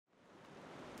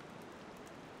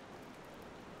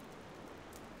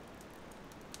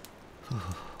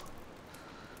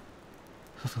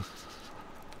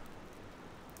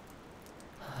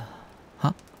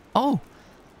Huh? Oh!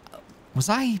 Was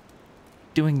I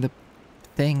doing the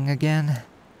thing again?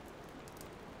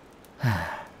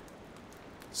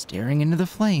 Staring into the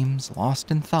flames, lost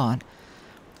in thought.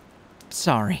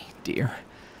 Sorry, dear.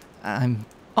 I'm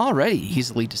already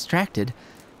easily distracted.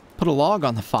 Put a log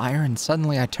on the fire and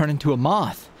suddenly I turn into a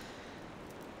moth.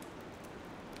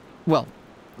 Well,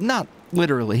 not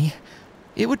literally.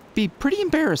 It would be pretty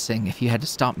embarrassing if you had to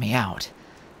stomp me out.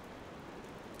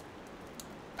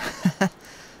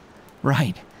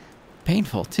 Right.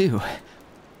 Painful, too.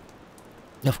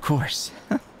 Of course.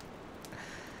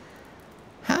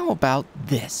 How about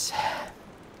this?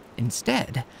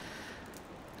 Instead,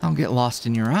 I'll get lost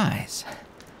in your eyes.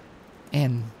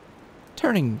 And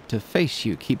turning to face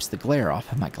you keeps the glare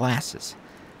off of my glasses.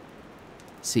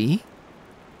 See?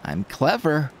 I'm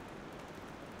clever.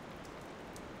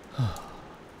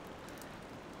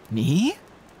 Me?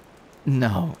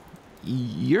 No.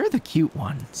 You're the cute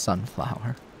one,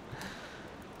 Sunflower.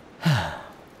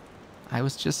 I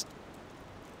was just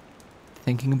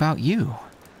thinking about you.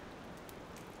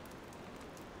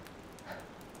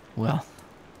 Well,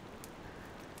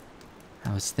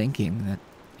 I was thinking that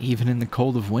even in the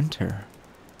cold of winter,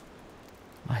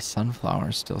 my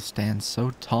sunflower still stands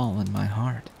so tall in my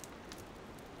heart.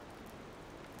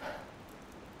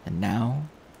 And now,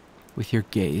 with your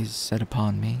gaze set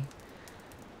upon me,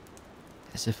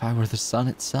 as if I were the sun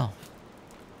itself,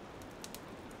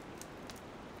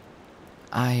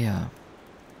 I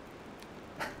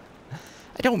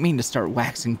don't mean to start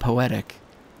waxing poetic.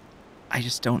 I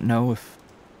just don't know if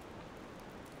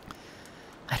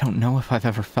I've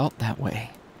ever felt that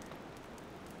way.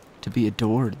 To be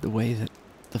adored the way that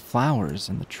the flowers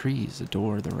and the trees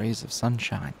adore the rays of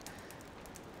sunshine.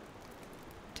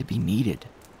 To be needed.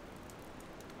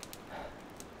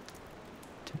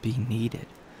 To be needed.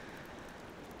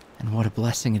 And what a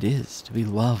blessing it is to be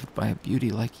loved by a beauty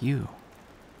like you.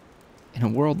 In a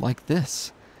world like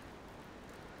this.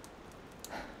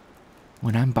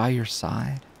 When I'm by your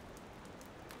side,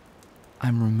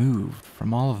 I'm removed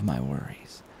from all of my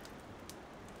worries,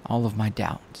 all of my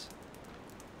doubts,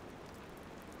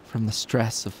 from the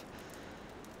stress of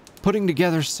putting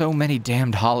together so many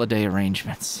damned holiday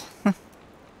arrangements.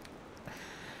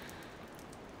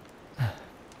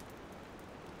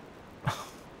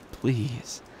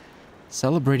 Please,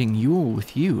 celebrating Yule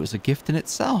with you is a gift in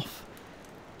itself.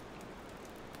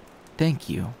 Thank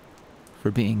you for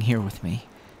being here with me.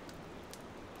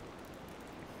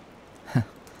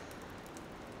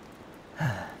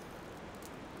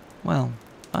 Well,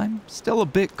 I'm still a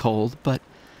bit cold, but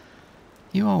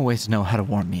you always know how to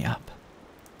warm me up.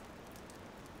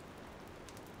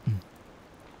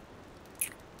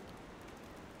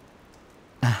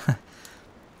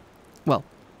 Well,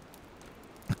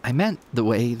 I meant the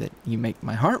way that you make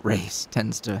my heart race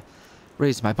tends to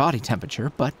raise my body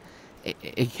temperature, but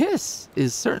a kiss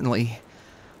is certainly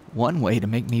one way to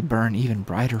make me burn even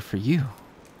brighter for you,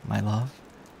 my love.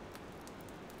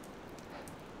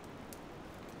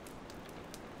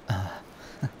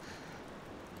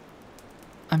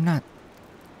 I'm not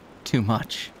too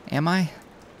much, am I?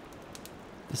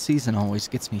 The season always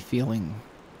gets me feeling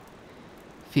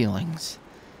feelings.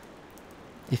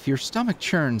 If your stomach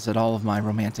churns at all of my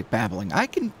romantic babbling, I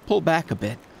can pull back a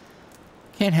bit.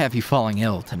 Can't have you falling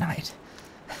ill tonight.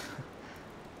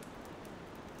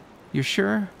 You're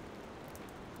sure?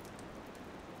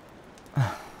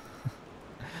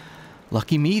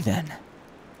 Lucky me, then.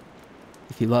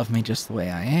 If you love me just the way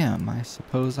I am, I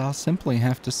suppose I'll simply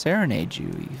have to serenade you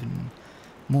even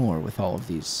more with all of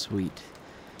these sweet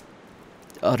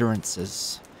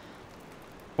utterances.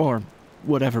 Or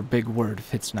whatever big word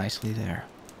fits nicely there.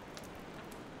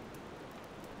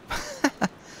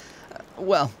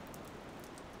 Well,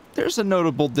 there's a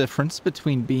notable difference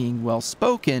between being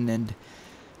well-spoken and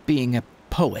being a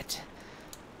poet.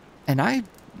 And I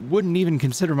wouldn't even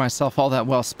consider myself all that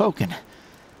well-spoken.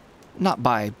 Not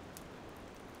by,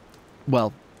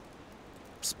 well,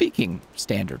 speaking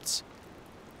standards.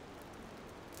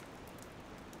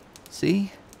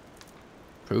 See?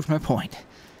 Proved my point.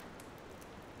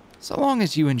 So long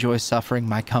as you enjoy suffering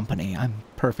my company, I'm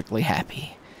perfectly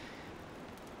happy.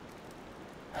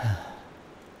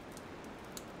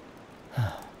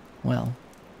 Well,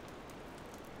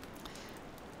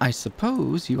 I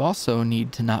suppose you also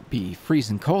need to not be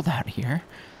freezing cold out here.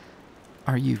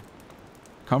 Are you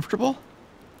comfortable?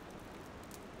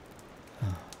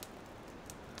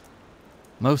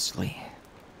 Mostly.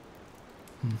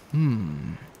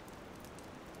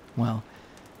 Well,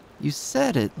 you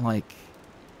said it like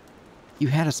You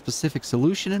had a specific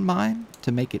solution in mind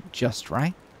to make it just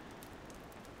right?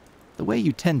 The way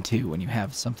you tend to when you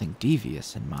have something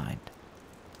devious in mind.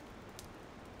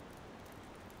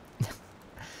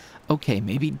 Okay,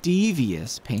 maybe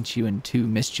devious paints you in too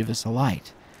mischievous a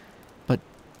light, but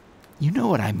you know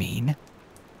what I mean.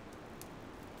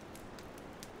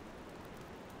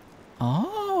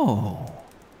 Oh,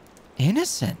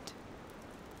 innocent.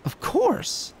 Of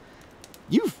course.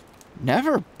 You've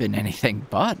never been anything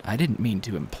but. I didn't mean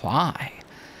to imply.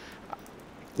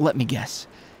 Let me guess.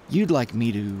 You'd like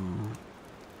me to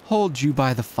hold you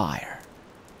by the fire.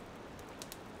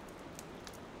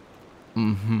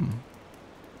 Mm-hmm.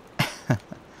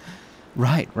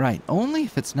 Right. Only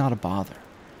if it's not a bother.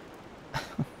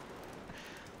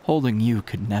 Holding you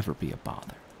could never be a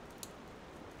bother.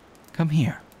 Come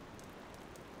here.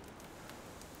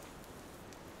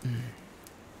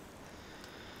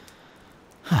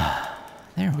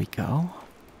 There we go.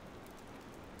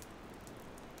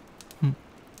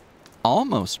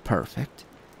 Almost perfect.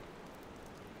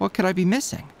 What could I be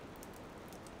missing?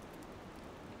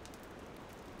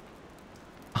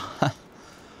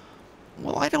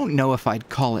 Well, I don't know if I'd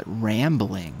call it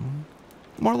rambling.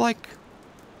 More like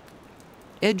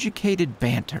educated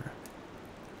banter.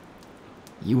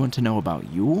 You want to know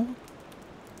about Yule?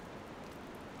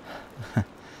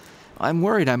 I'm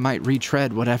worried I might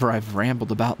retread whatever I've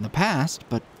rambled about in the past,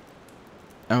 but...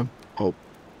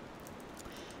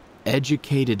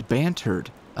 educated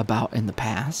bantered about in the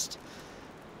past.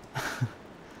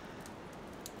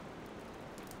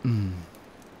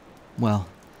 Well,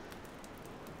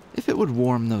 if it would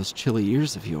warm those chilly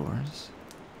ears of yours,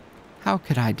 how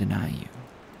could I deny you?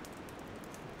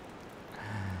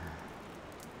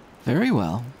 Very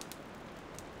well.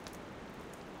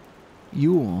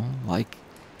 Yule, like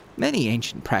many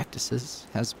ancient practices,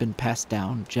 has been passed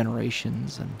down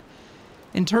generations and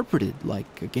interpreted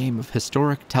like a game of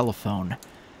historic telephone.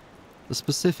 The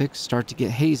specifics start to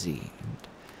get hazy, and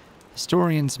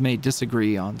historians may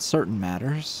disagree on certain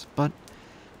matters, but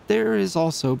there is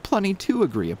also plenty to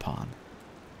agree upon.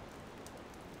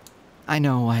 I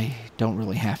know I don't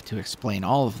really have to explain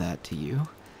all of that to you,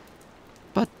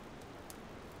 but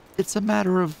it's a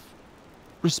matter of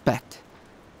respect.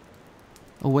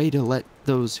 A way to let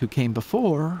those who came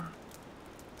before,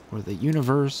 or the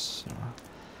universe, or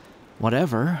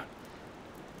whatever,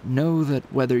 know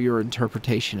that whether your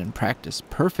interpretation and practice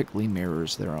perfectly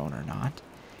mirrors their own or not,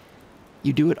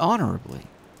 you do it honorably,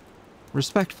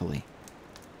 respectfully.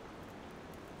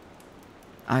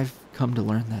 I've come to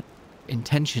learn that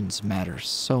intentions matter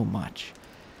so much,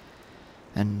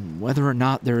 and whether or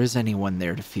not there is anyone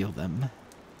there to feel them,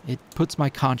 it puts my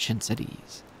conscience at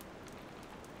ease.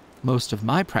 Most of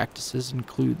my practices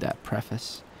include that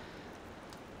preface,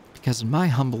 because in my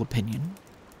humble opinion,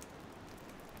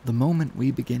 the moment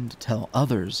we begin to tell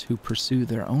others who pursue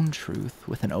their own truth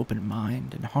with an open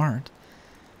mind and heart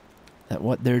that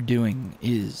what they're doing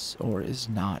is or is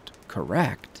not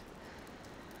correct,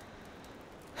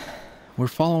 we're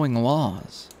following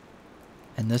laws,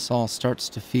 and this all starts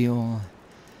to feel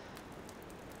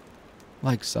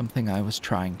like something I was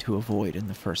trying to avoid in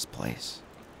the first place.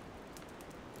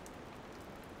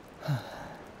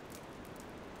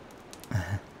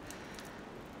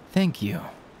 Thank you.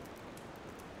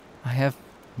 I have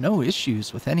no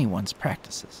issues with anyone's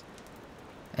practices,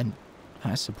 and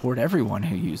I support everyone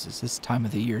who uses this time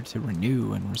of the year to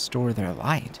renew and restore their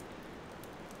light.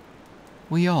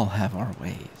 We all have our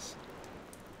ways,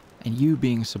 and you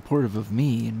being supportive of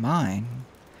me and mine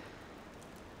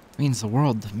means the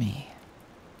world to me.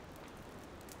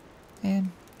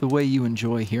 And the way you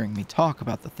enjoy hearing me talk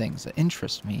about the things that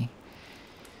interest me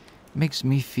makes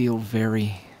me feel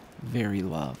very, very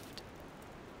loved.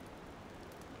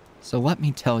 So let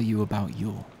me tell you about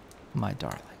Yule, my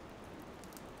darling.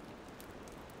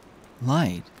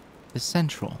 Light is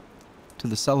central to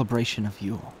the celebration of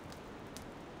Yule.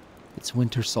 It's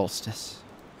winter solstice,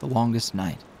 the longest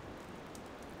night,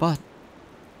 but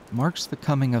marks the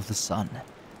coming of the sun.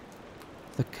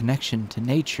 The connection to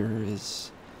nature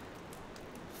is,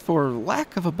 for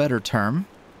lack of a better term,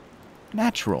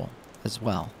 natural as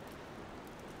well.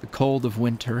 The cold of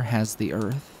winter has the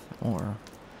earth, or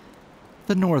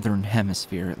the northern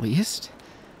hemisphere at least,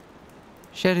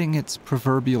 shedding its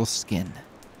proverbial skin.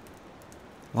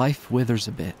 Life withers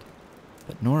a bit,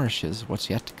 but nourishes what's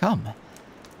yet to come.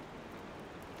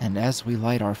 And as we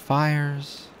light our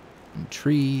fires, and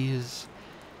trees,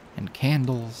 and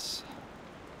candles,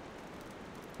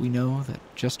 we know that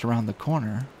just around the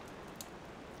corner,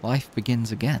 life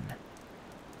begins again.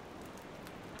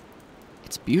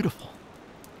 It's beautiful.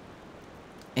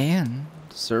 And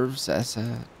serves as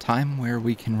a time where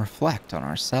we can reflect on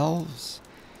ourselves,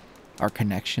 our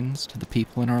connections to the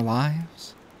people in our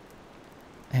lives,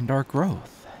 and our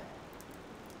growth.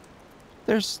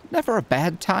 There's never a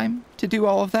bad time to do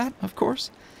all of that, of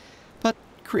course, but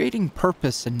creating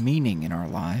purpose and meaning in our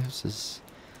lives is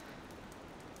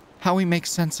how we make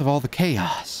sense of all the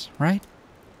chaos, right?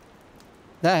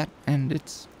 That, and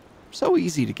it's so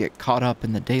easy to get caught up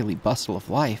in the daily bustle of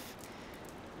life.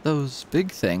 Those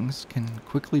big things can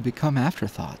quickly become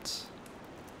afterthoughts.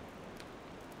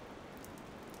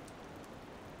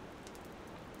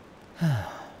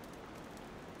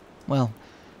 Well,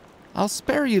 I'll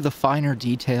spare you the finer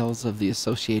details of the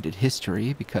associated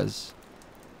history because,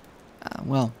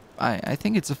 I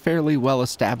think it's a fairly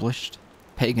well-established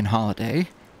pagan holiday.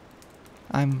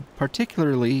 I'm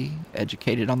particularly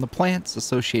educated on the plants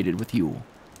associated with Yule,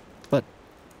 but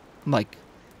like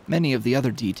many of the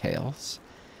other details,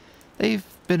 they've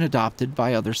been adopted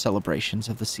by other celebrations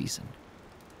of the season.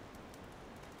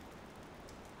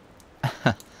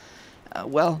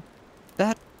 Well,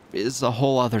 that is a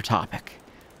whole other topic.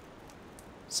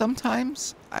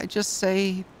 Sometimes I just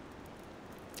say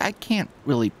I can't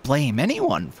really blame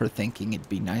anyone for thinking it'd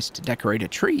be nice to decorate a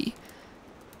tree,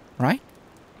 right?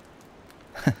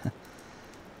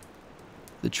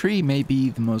 The tree may be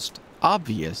the most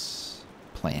obvious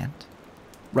plant,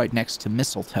 right next to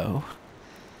mistletoe,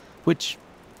 which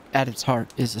at its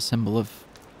heart is a symbol of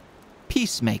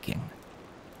peacemaking.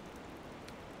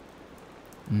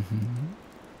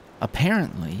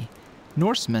 Apparently,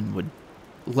 Norsemen would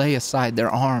lay aside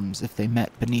their arms if they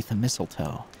met beneath a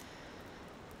mistletoe.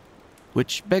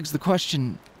 Which begs the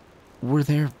question, were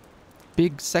there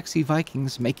big sexy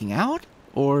Vikings making out?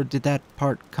 Or did that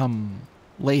part come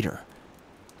later?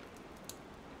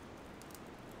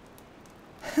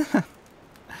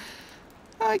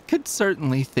 I could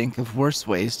certainly think of worse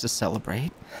ways to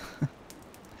celebrate.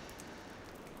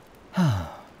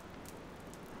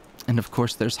 And of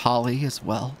course there's holly as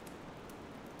well.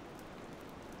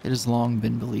 It has long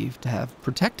been believed to have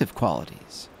protective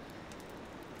qualities.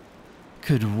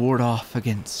 Could ward off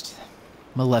against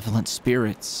malevolent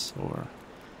spirits, or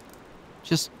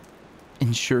just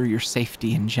ensure your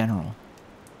safety in general.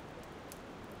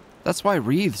 That's why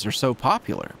wreaths are so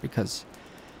popular, because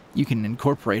you can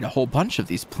incorporate a whole bunch of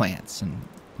these plants and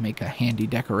make a handy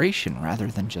decoration rather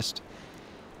than just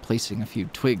placing a few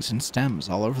twigs and stems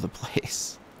all over the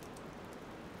place.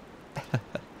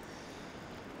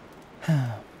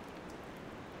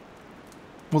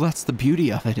 Well, that's the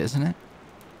beauty of it, isn't it?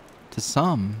 To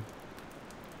some,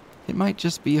 it might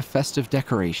just be a festive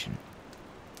decoration.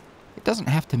 It doesn't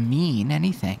have to mean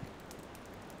anything.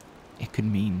 It could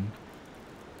mean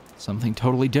something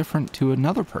totally different to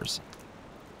another person.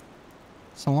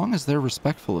 So long as they're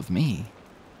respectful of me,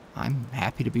 I'm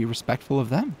happy to be respectful of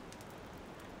them.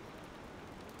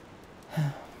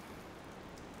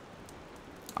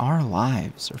 Our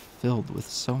lives are filled with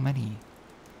so many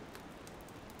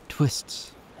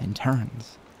twists and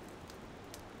turns.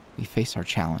 We face our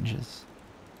challenges,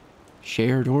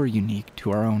 shared or unique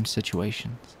to our own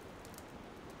situations.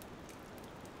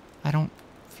 I don't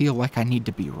feel like I need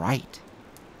to be right,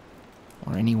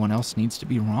 or anyone else needs to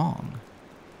be wrong.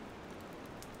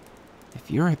 If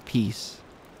you're at peace,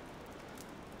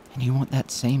 and you want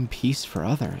that same peace for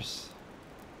others,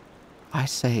 I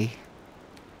say,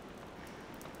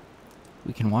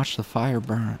 we can watch the fire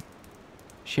burn,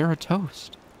 share a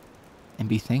toast, and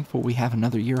be thankful we have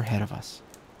another year ahead of us.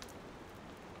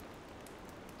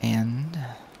 And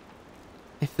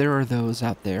if there are those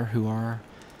out there who are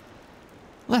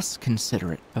less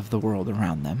considerate of the world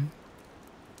around them,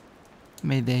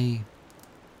 may they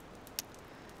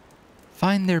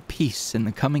find their peace in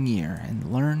the coming year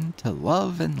and learn to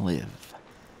love and live.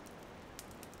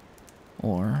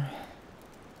 Or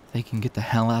they can get the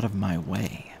hell out of my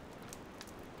way.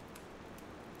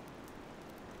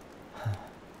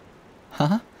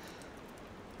 Huh?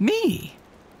 Me?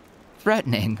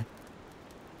 Threatening?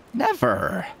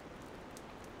 Never.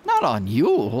 Not on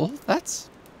Yule. That's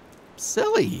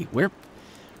silly. We're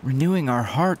renewing our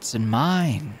hearts and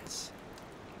minds.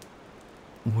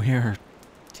 We're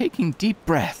taking deep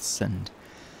breaths and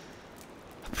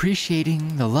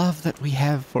appreciating the love that we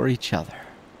have for each other.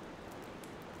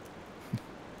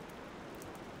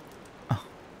 Oh,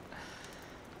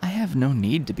 I have no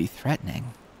need to be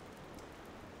threatening.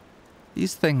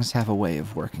 These things have a way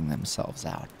of working themselves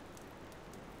out.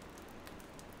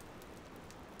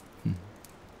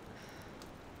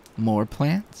 More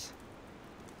plants?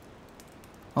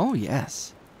 Oh,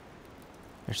 yes.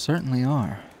 There certainly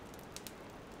are.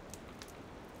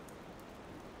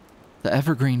 The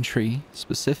evergreen tree,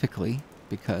 specifically,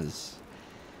 because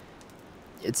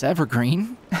It's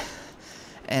evergreen,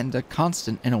 and a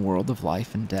constant in a world of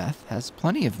life and death has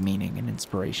plenty of meaning and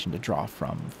inspiration to draw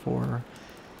from for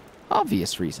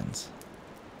obvious reasons.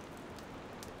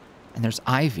 And there's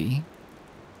ivy,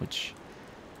 which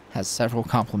has several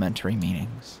complementary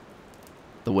meanings.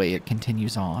 The way it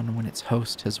continues on when its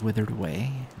host has withered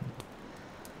away, and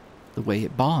the way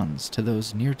it bonds to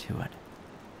those near to it.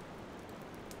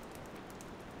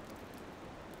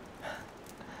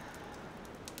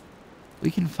 We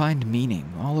can find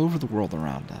meaning all over the world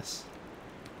around us.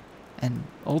 And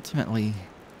ultimately,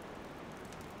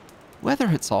 whether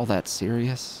it's all that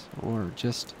serious or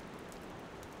just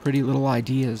pretty little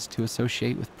ideas to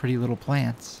associate with pretty little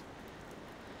plants,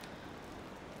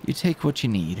 you take what you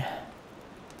need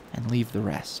and leave the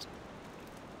rest.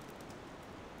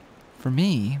 For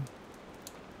me,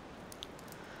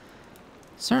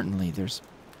 certainly there's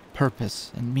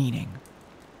purpose and meaning.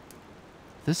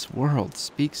 This world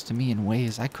speaks to me in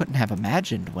ways I couldn't have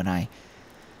imagined when I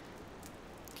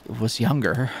was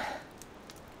younger.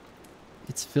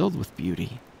 It's filled with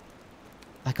beauty,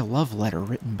 like a love letter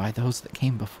written by those that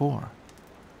came before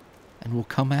and will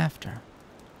come after.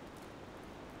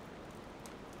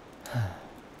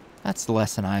 That's the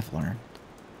lesson I've learned.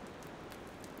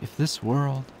 If this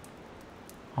world,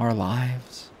 our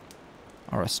lives,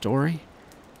 are a story,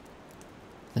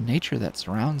 the nature that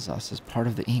surrounds us is part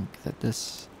of the ink that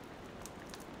this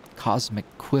cosmic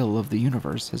quill of the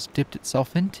universe has dipped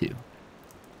itself into.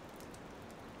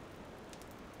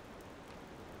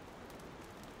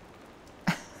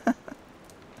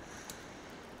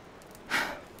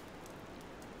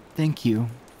 Thank you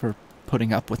for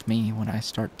putting up with me when I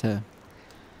start to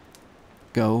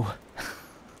go.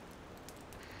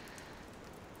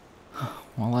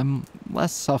 Well, I'm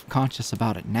less self-conscious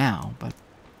about it now, but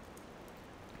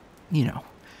you know,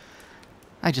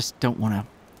 I just don't want to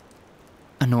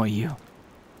annoy you.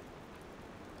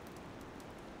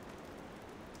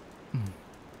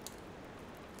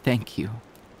 Thank you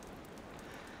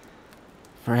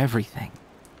for everything.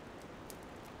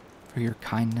 For your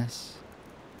kindness.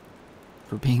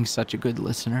 For being such a good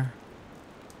listener.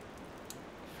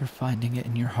 For finding it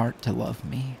in your heart to love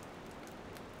me.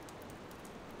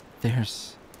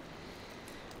 There's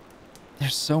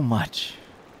so much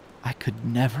I could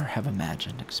never have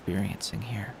imagined experiencing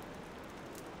here.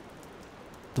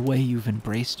 The way you've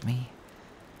embraced me,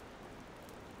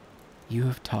 you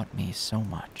have taught me so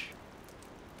much.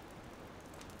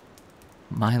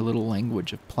 My little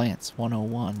language of plants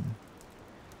 101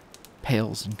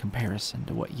 pales in comparison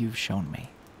to what you've shown me.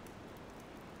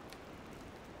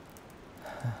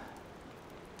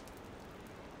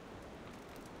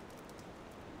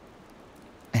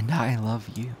 And I love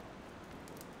you.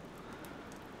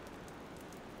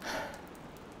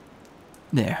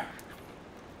 There.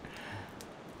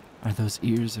 Are those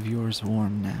ears of yours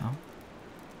warm now?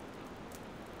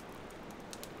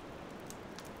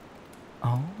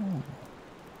 Oh.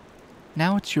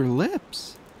 Now it's your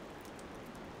lips.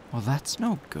 Well, that's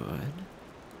no good.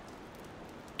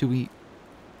 Do we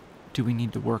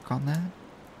need to work on that?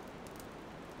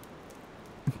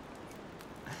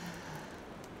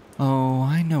 Oh,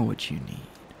 I know what you need.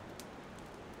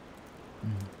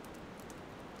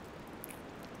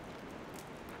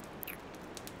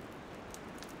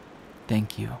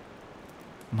 Thank you,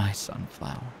 my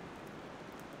sunflower.